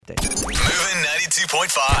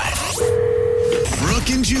92.5. Brooke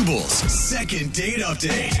and Jubal's second date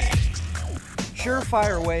update.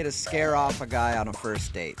 Surefire way to scare off a guy on a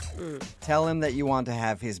first date. Tell him that you want to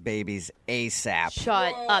have his babies ASAP.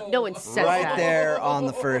 Shut up. No one says Right that. there on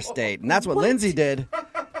the first date. And that's what Lindsay did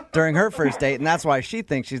during her first date, and that's why she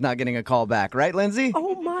thinks she's not getting a call back. Right, Lindsay?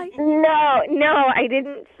 Oh, my. No, I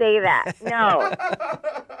didn't say that. No.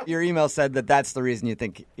 Your email said that that's the reason you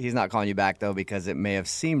think he's not calling you back, though, because it may have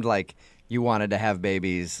seemed like you wanted to have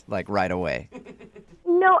babies, like, right away.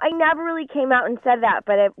 No, I never really came out and said that,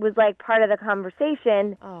 but it was like part of the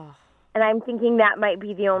conversation. Oh. And I'm thinking that might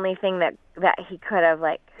be the only thing that he could have,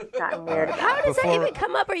 like, gotten weird about. How does that even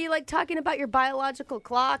come up? Are you, like, talking about your biological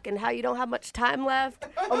clock and how you don't have much time left?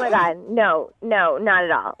 Oh, my God. No, not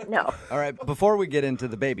at all. No. All right, before we get into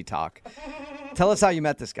the baby talk, tell us how you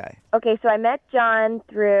met this guy. Okay, so I met John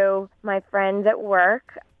through my friends at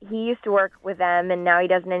work. He used to work with them, and now he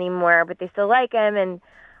doesn't anymore, but they still like him. And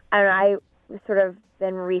I don't know, I sort of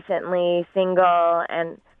been recently single,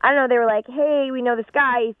 and I don't know, they were like, hey, we know this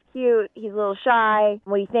guy, he's cute, he's a little shy,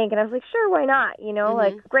 what do you think? And I was like, sure, why not,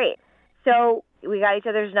 like, great. So we got each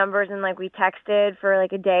other's numbers, and, like, we texted for,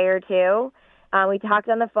 like, a day or two. We talked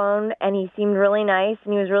on the phone, and he seemed really nice,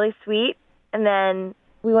 and he was really sweet, and then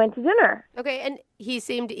we went to dinner. Okay, and he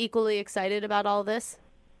seemed equally excited about all this?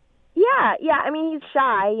 Yeah, I mean, he's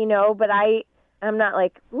shy, but I'm not,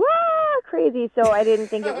 like, whoa, crazy, so I didn't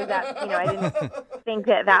think it was that, I didn't think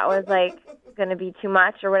that was, like, going to be too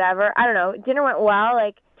much or whatever. I don't know. Dinner went well.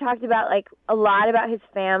 Like, talked about, like, a lot about his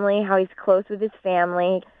family, how he's close with his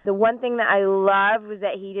family. The one thing that I loved was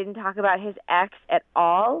that he didn't talk about his ex at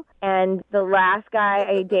all. And the last guy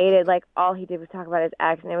I dated, like, all he did was talk about his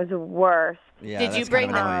ex, and it was the worst. Yeah, Did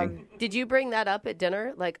you bring that up at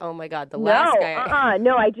dinner? Like, oh my God, the last guy.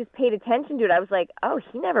 No, I just paid attention to it. I was like, oh,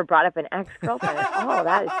 he never brought up an ex-girlfriend. Oh,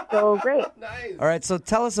 that is so great. Nice. All right, so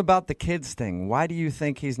tell us about the kids thing. Why do you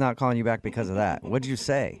think he's not calling you back because of that? What'd you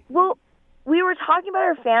say? Well, we were talking about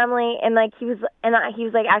our family, and like he was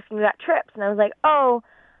like asking me about trips, and I was like, oh,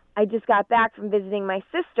 I just got back from visiting my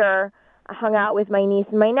sister. I hung out with my niece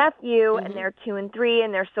and my nephew, and they're 2 and 3,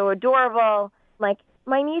 and they're so adorable. Like,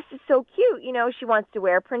 my niece is so cute, she wants to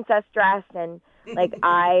wear a princess dress, and like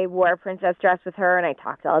I wore a princess dress with her, and I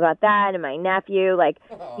talked all about that. And my nephew, like,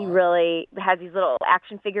 he really has these little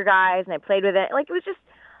action figure guys, and I played with it. Like, it was just,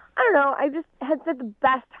 I don't know, I just had such the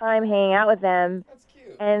best time hanging out with them. That's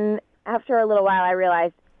cute. And after a little while, I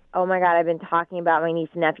realized, oh my God, I've been talking about my niece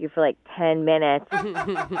and nephew for like 10 minutes.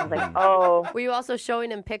 I was like, oh. Were you also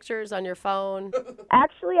showing him pictures on your phone?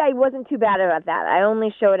 Actually, I wasn't too bad about that. I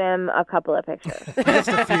only showed him a couple of pictures. Just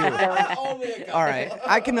a few. Only a couple. All right,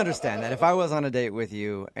 I can understand that. If I was on a date with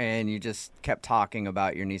you and you just kept talking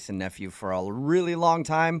about your niece and nephew for a really long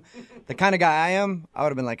time, the kind of guy I am, I would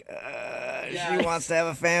have been like, she wants to have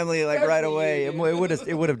a family like right away. It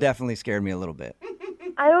would have definitely scared me a little bit.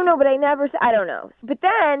 I don't know, but I don't know. But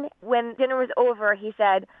then when dinner was over, he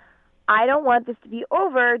said, I don't want this to be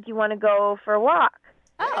over. Do you want to go for a walk?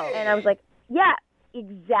 Oh. And I was like, yeah,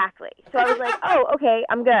 exactly. So I was like, oh, okay,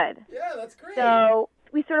 I'm good. Yeah, that's great. So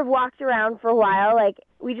we sort of walked around for a while. Like,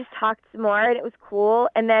 we just talked some more, and it was cool.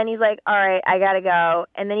 And then he's like, all right, I got to go.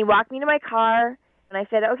 And then he walked me to my car, and I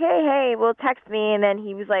said, okay, hey, well, text me. And then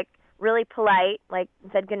he was, like, really polite, like,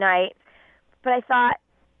 said goodnight. But I thought,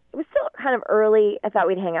 it was still kind of early. I thought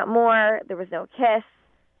we'd hang out more. There was no kiss.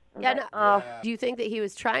 Yeah, no, Oh, Do you think that he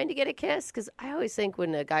was trying to get a kiss? Because I always think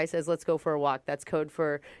when a guy says, let's go for a walk, that's code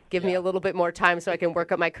for give me a little bit more time so I can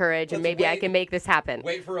work up my courage and maybe I can make this happen.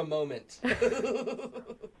 Wait for a moment.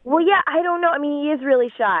 well, yeah, I don't know. I mean, he is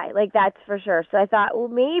really shy. Like, that's for sure. So I thought, well,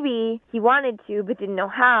 maybe he wanted to but didn't know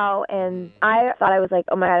how. And I thought, I was like,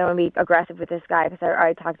 oh, my God, I don't want to be aggressive with this guy because I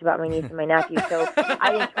already talked about my niece and my nephew. So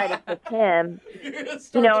I didn't try to kiss him.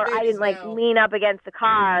 Or I didn't, like, lean up against the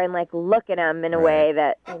car and, like, look at him in a way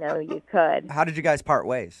that, you could. How did you guys part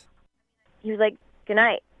ways? He was like, good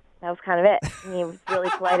night. That was kind of it. And he was really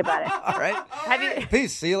polite about it. All right.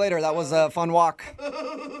 Peace. See you later. That was a fun walk.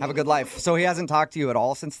 Have a good life. So he hasn't talked to you at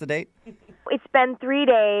all since the date? It's been 3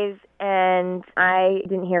 days, and I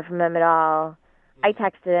didn't hear from him at all. I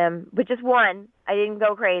texted him, but just one. I didn't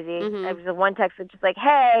go crazy. It was a one text that just like,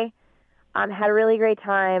 hey, had a really great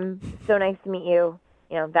time. So nice to meet you.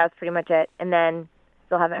 That was pretty much it. And then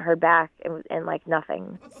still haven't heard back and like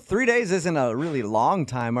nothing. 3 days isn't a really long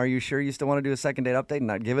time. Are you sure you still want to do a second date update and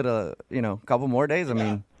not give it a, couple more days? I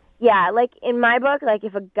mean. Yeah, like in my book, like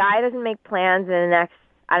if a guy doesn't make plans in the next,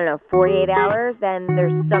 I don't know, 48 hours, then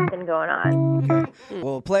there's something going on. Okay.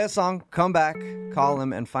 Well, play a song, come back, call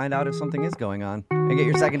him, and find out if something is going on. And get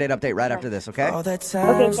your second date update right after this, okay? Okay,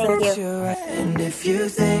 thank you. And if you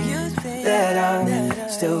think that I'm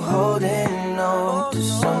still holding on to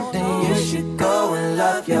something, you should go and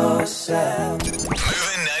love yourself. Moving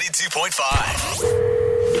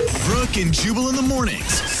 92.5. Brooke and Jubal in the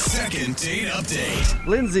mornings. Second date update.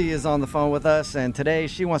 Lindsay is on the phone with us, and today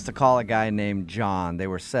she wants to call a guy named John. They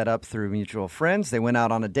were set up through mutual friends. They went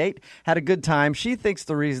out on a date, had a good time. She thinks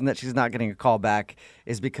the reason that she's not getting a call back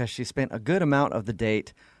is because she spent a good amount of the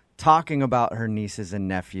date talking about her nieces and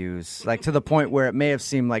nephews, like to the point where it may have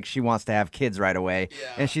seemed like she wants to have kids right away,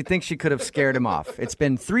 and she thinks she could have scared him off. It's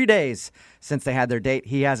been 3 days since they had their date.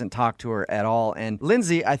 He hasn't talked to her at all. And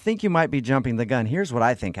Lindsay, I think you might be jumping the gun. Here's what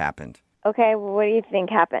I think happened. Okay, well, what do you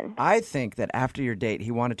think happened? I think that after your date,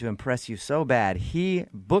 he wanted to impress you so bad, he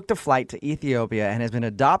booked a flight to Ethiopia and has been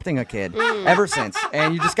adopting a kid ever since.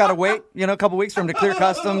 And you just got to wait, a couple weeks for him to clear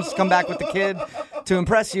customs, come back with the kid to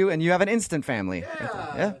impress you, and you have an instant family.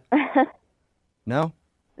 Yeah? No?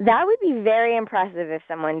 That would be very impressive if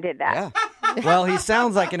someone did that. Yeah. Well, he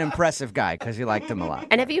sounds like an impressive guy because you liked him a lot.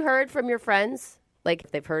 And have you heard from your friends? Like,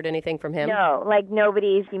 if they've heard anything from him? No, like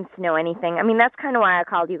nobody seems to know anything. I mean, that's kind of why I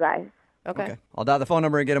called you guys. Okay. I'll dial the phone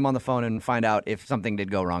number and get him on the phone and find out if something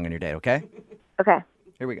did go wrong in your date, okay? Okay.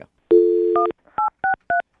 Here we go.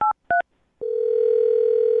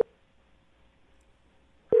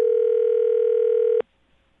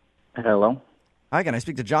 Hello. Hi, can I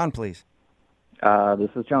speak to John, please?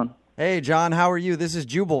 This is John. Hey, John, how are you? This is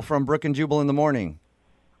Jubal from Brooke and Jubal in the Morning.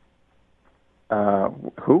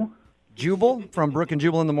 Who? Jubal from Brooke and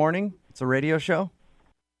Jubal in the Morning. It's a radio show.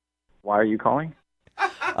 Why are you calling?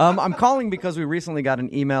 I'm calling because we recently got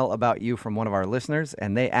an email about you from one of our listeners,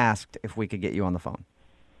 and they asked if we could get you on the phone.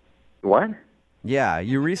 What? Yeah,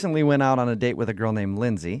 you recently went out on a date with a girl named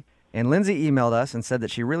Lindsay, and Lindsay emailed us and said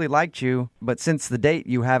that she really liked you, but since the date,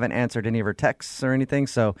 you haven't answered any of her texts or anything,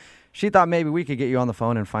 so she thought maybe we could get you on the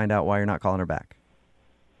phone and find out why you're not calling her back.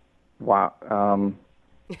 Wow.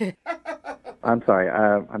 I'm sorry.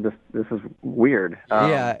 This is weird.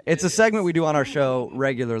 Yeah, it's a segment we do on our show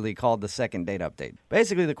regularly called the Second Date Update.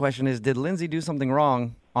 Basically, the question is, did Lindsay do something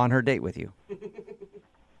wrong on her date with you?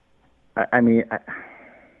 I mean,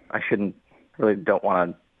 I don't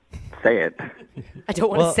want to say it. I don't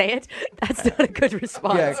want to say it? That's not a good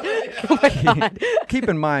response. Yeah. Oh, my God. Keep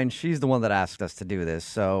in mind, she's the one that asked us to do this,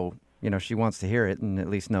 so, she wants to hear it and at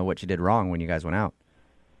least know what you did wrong when you guys went out.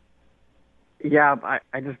 Yeah,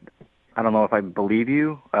 I don't know if I believe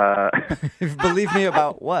you. Believe me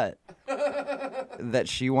about what? That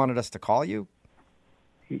she wanted us to call you?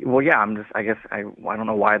 Well, yeah, I don't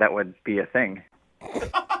know why that would be a thing.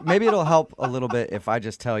 Maybe it'll help a little bit if I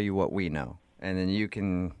just tell you what we know, and then you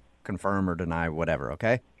can confirm or deny whatever,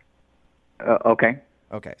 okay? Okay.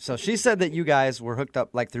 Okay, so she said that you guys were hooked up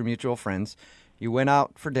like through mutual friends. You went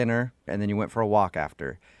out for dinner, and then you went for a walk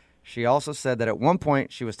after. She also said that at one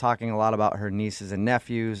point she was talking a lot about her nieces and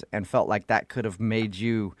nephews and felt like that could have made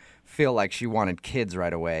you feel like she wanted kids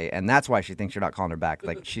right away, and that's why she thinks you're not calling her back,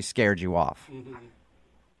 like she scared you off.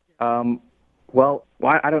 Well,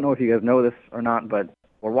 I don't know if you guys know this or not, but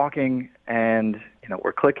we're walking and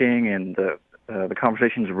we're clicking, and the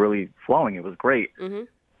conversation's really flowing. It was great.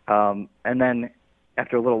 Mm-hmm. And then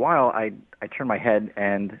after a little while, I turned my head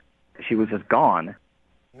and she was just gone.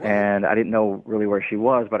 What? And I didn't know really where she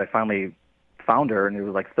was, but I finally found her, and it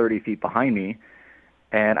was like 30 feet behind me.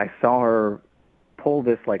 And I saw her pull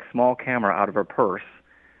this like small camera out of her purse,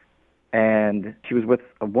 and she was with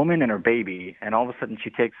a woman and her baby. And all of a sudden, she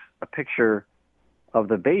takes a picture of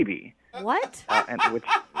the baby. What? And which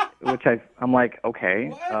I'm like,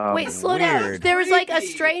 okay. Wait, slow down. There was like a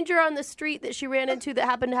stranger on the street that she ran into that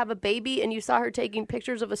happened to have a baby, and you saw her taking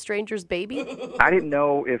pictures of a stranger's baby? I didn't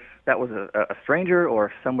know if that was a stranger or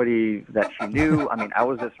if somebody that she knew. I mean, I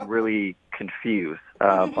was just really confused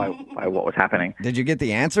by what was happening. Did you get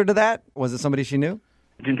the answer to that? Was it somebody she knew?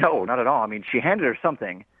 No, not at all. I mean, she handed her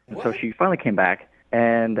something, and so she finally came back,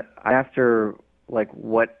 and I asked her like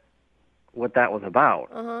what that was about.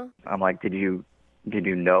 Uh-huh. I'm like, did you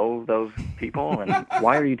know those people, and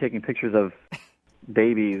why are you taking pictures of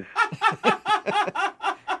babies?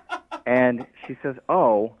 And she says,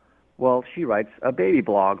 oh, well, she writes a baby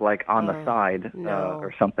blog like on the side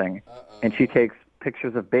or something. And she takes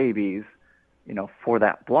pictures of babies, for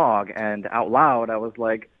that blog. And out loud, I was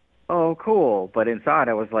like, oh, cool. But inside,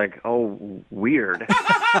 I was like, oh, weird.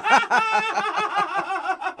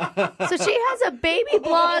 So she has a baby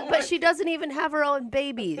blog, but she doesn't even have her own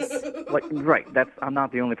babies. Right. I'm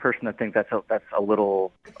not the only person that thinks that's a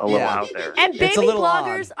little out there. And It's baby a little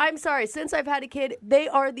bloggers, odd. I'm sorry, since I've had a kid, they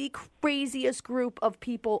are the craziest group of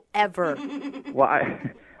people ever. Well,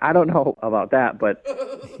 I don't know about that, but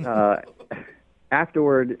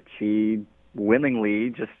afterward, she willingly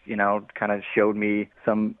just, kind of showed me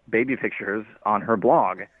some baby pictures on her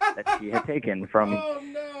blog that she had taken from,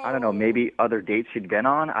 I don't know, maybe other dates she'd been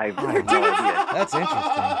on. I have no idea. That's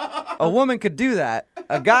interesting. A woman could do that.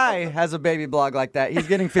 A guy has a baby blog like that. He's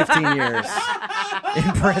getting 15 years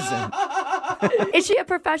in prison. Is she a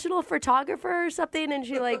professional photographer or something, and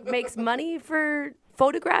she makes money for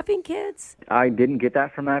photographing kids? I didn't get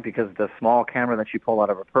that from that because the small camera that she pulled out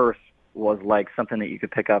of her purse was like something that you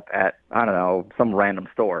could pick up at, I don't know, some random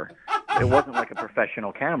store. It wasn't like a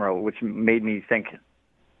professional camera, which made me think,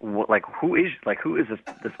 who is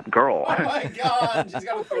this girl? Oh my God, she's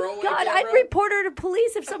got a throwaway God, camera. I'd report her to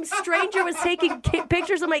police if some stranger was taking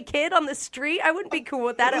pictures of my kid on the street. I wouldn't be cool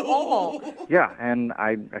with that at all. Yeah, and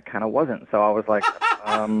I kind of wasn't. So I was like,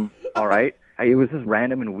 all right. It was just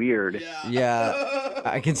random and weird. Yeah,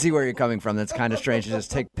 I can see where you're coming from. That's kind of strange to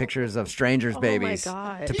just take pictures of strangers' babies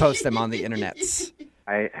God. to post them on the internet.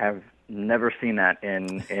 I have never seen that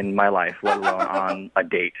in my life, let alone on a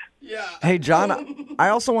date. Yeah. Hey, John, I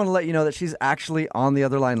also want to let you know that she's actually on the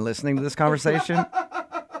other line listening to this conversation.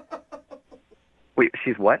 Wait,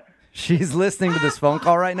 she's what? She's listening to this phone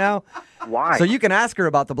call right now. Why? So you can ask her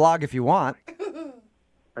about the blog if you want.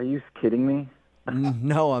 Are you kidding me?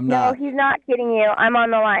 No, I'm No, not. he's not kidding you. I'm on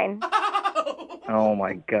the line. Oh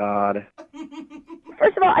my God.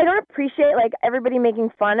 First of all, I don't appreciate everybody making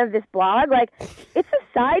fun of this blog. It's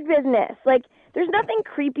a side business. There's nothing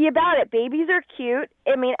creepy about it. Babies are cute.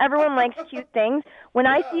 I mean, everyone likes cute things. When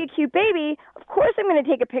I see a cute baby, of course I'm going to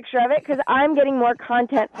take a picture of it because I'm getting more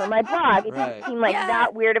content for my blog. It doesn't seem like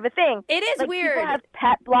that weird of a thing. It is weird. People have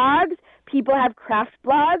pet blogs. People have craft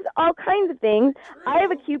blogs, all kinds of things. I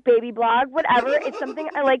have a cute baby blog, whatever. It's something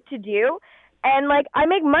I like to do. And, I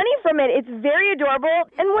make money from it. It's very adorable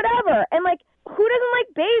and whatever. And, who doesn't like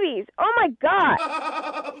babies? Oh, my God.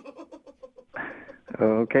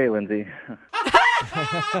 Okay, Lindsay.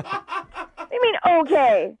 I mean,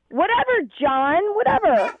 okay. Whatever, John.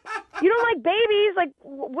 Whatever. You don't like babies?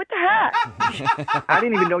 What the heck? I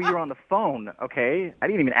didn't even know you were on the phone, okay? I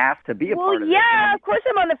didn't even ask to be a part of this. Yeah, of course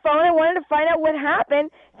I'm on the phone. I wanted to find out what happened.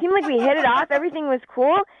 It seemed like we hit it off. Everything was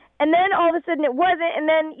cool. And then all of a sudden it wasn't. And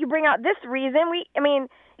then you bring out this reason.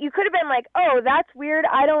 You could have been like, oh, that's weird.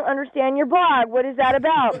 I don't understand your blog. What is that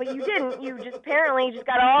about? But you didn't. You just apparently just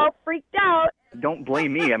got all freaked out. Don't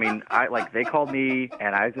blame me. I mean, they called me,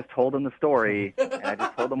 and I just told them the story, and I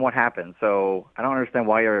just told them what happened. So I don't understand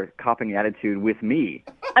why you're copying attitude with me.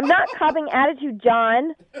 I'm not copying attitude,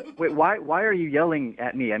 John. Wait, why are you yelling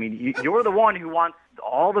at me? I mean, you're the one who wants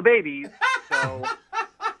all the babies, so...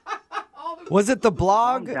 Was it the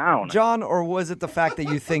blog, Calm down. John, or was it the fact that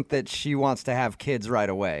you think that she wants to have kids right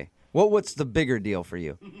away? What's the bigger deal for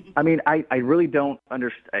you? I mean, I really don't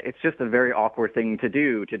understand. It's just a very awkward thing to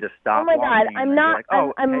do, to just stop. Oh my God, walking I'm and be not. like,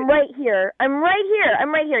 oh, I'm hey. right here. I'm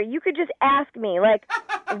right here. You could just ask me,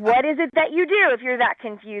 what is it that you do if you're that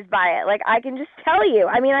confused by it? I can just tell you.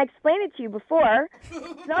 I mean, I explained it to you before.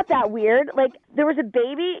 It's not that weird. There was a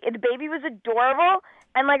baby. The baby was adorable.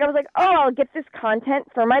 And, I was like, oh, I'll get this content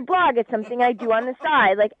for my blog. It's something I do on the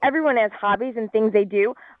side. Everyone has hobbies and things they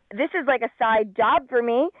do. This is, a side job for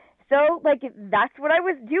me. So, that's what I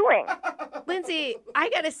was doing. Lindsay, I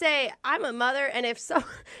got to say, I'm a mother, and if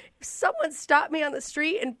someone stopped me on the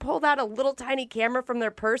street and pulled out a little tiny camera from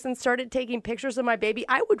their purse and started taking pictures of my baby,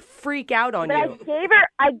 I would freak out on But you. I gave her,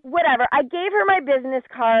 I gave her my business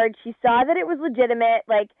card. She saw that it was legitimate.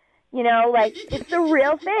 It's a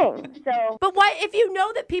real thing. So, But why, if you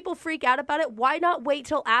know that people freak out about it, why not wait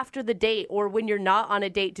till after the date or when you're not on a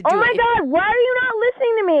date to do it? oh my God, why are you not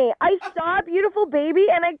listening to me? I saw a beautiful baby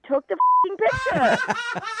and I took the picture.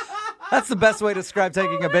 That's the best way to describe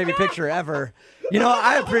taking a baby picture ever.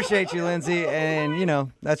 I appreciate you, Lindsay,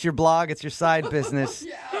 and, that's your blog. It's your side business.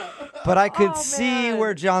 But I could see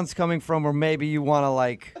where John's coming from, or maybe you want to,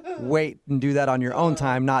 wait and do that on your own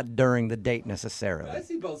time, not during the date necessarily. I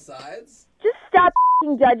see both sides. Just stop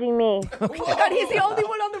judging me. Oh my God, he's the only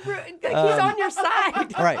one on the room. He's on your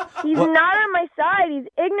side. All right. He's not on my side. He's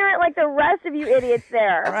ignorant like the rest of you idiots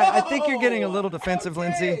there. All right. I think you're getting a little defensive,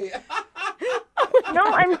 Lindsay. No,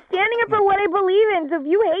 I'm standing up for what I believe in. So if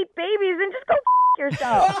you hate babies, then just go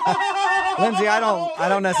yourself. Lindsay, I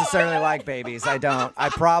don't necessarily like babies. I don't. I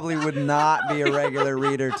probably would not be a regular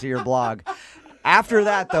reader to your blog. After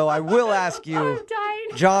that, though, I will ask you, I'm dying.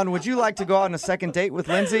 John, would you like to go on a second date with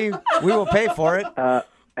Lindsay? We will pay for it.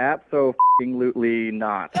 Absolutely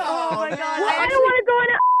not. Oh my God! I don't want to go on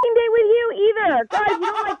a date with you either. God, you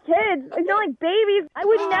don't like kids. You don't like babies. I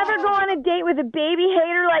would never go on a date with a baby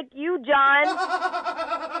hater like you, John.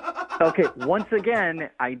 Okay, once again,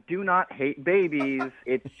 I do not hate babies.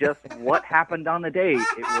 It's just what happened on the date.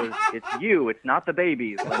 It's you. It's not the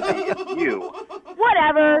babies, Lindsay. It's you.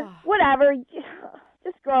 Whatever.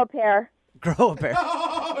 Just grow a pair. Grow a pair.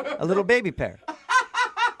 A little baby pair.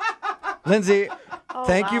 Lindsay,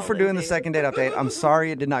 thank you for doing the second date update. I'm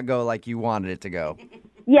sorry it did not go like you wanted it to go.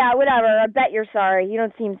 Yeah, whatever. I bet you're sorry. You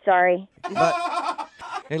don't seem sorry. But,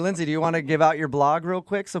 hey, Lindsay, do you want to give out your blog real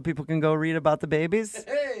quick so people can go read about the babies?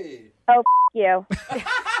 Hey. Oh, you.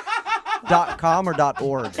 .com or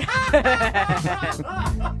 .org?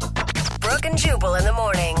 Brooke and Jubal in the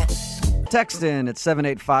morning. Text in at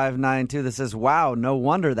 78592 that says, wow, no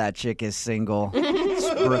wonder that chick is single. It's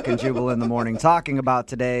Brooke and Jubal in the morning talking about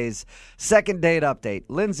today's second date update.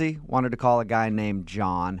 Lindsay wanted to call a guy named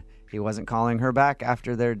John. He wasn't calling her back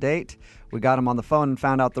after their date. We got him on the phone and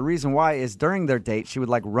found out the reason why is during their date, she would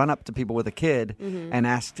run up to people with a kid and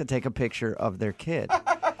ask to take a picture of their kid.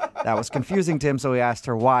 That was confusing to him, so he asked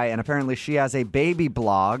her why. And apparently she has a baby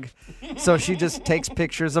blog, so she just takes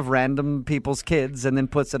pictures of random people's kids and then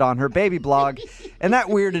puts it on her baby blog. And that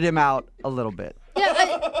weirded him out a little bit.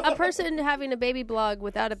 Yeah, a person having a baby blog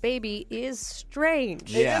without a baby is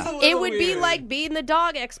strange. Yeah. It would be like being the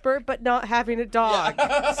dog expert, but not having a dog.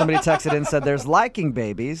 Somebody texted in and said there's liking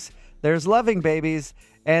babies, there's loving babies,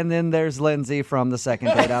 and then there's Lindsay from the second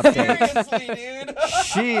date update. Seriously, dude.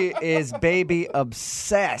 She is baby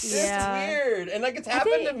obsessed. Yeah. It's weird. And it's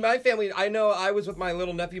happened in my family. I know I was with my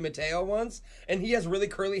little nephew Mateo once, and he has really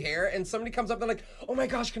curly hair, and somebody comes up and they're like, oh my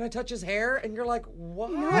gosh, can I touch his hair? And you're like, why?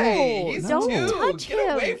 No, He's don't two. touch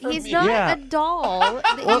Get away him. from He's me. not Yeah. a doll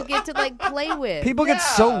that you get to play with. People get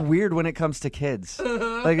so weird when it comes to kids.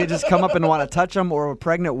 They just come up and want to touch them, or a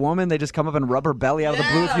pregnant woman, they just come up and rub her belly out of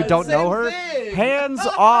the blue if you don't know her. thing. Hands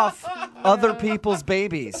off other people's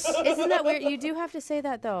babies. Isn't that weird? You do have to say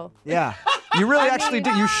that, though. Yeah. You really actually do.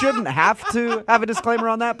 You shouldn't have to have a disclaimer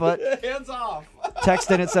on that, but Hands off.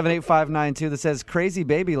 text in at 78592 that says crazy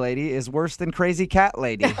baby lady is worse than crazy cat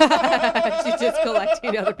lady. She's just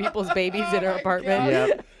collecting other people's babies in her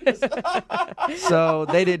apartment. Yep. So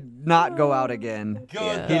they did not go out again.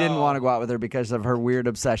 Good. He didn't want to go out with her because of her weird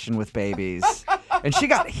obsession with babies. And she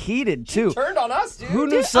got heated, too. Turned on us, dude. Who knew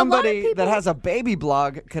Dude, a lot of somebody people- that has a baby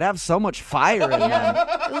blog could have so much fire in them?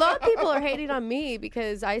 Yeah. A lot of people are hating on me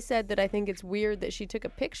because I said that I think it's weird that she took a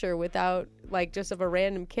picture without, just of a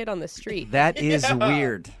random kid on the street. That is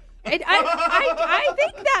weird. And I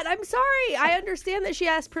think that. I'm sorry. I understand that she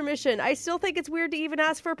asked permission. I still think it's weird to even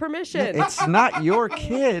ask for permission. It's not your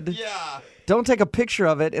kid. Yeah. Don't take a picture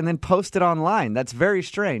of it and then post it online. That's very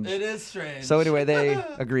strange. It is strange. So anyway, they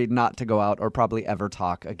agreed not to go out or probably ever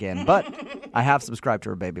talk again. But I have subscribed to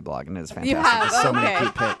her baby blog, and it is fantastic. You have? There's so many Okay.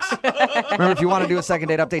 cute pics. Remember, if you want to do a second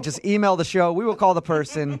date update, just email the show. We will call the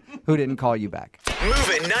person who didn't call you back.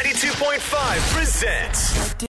 Moving 92.5 presents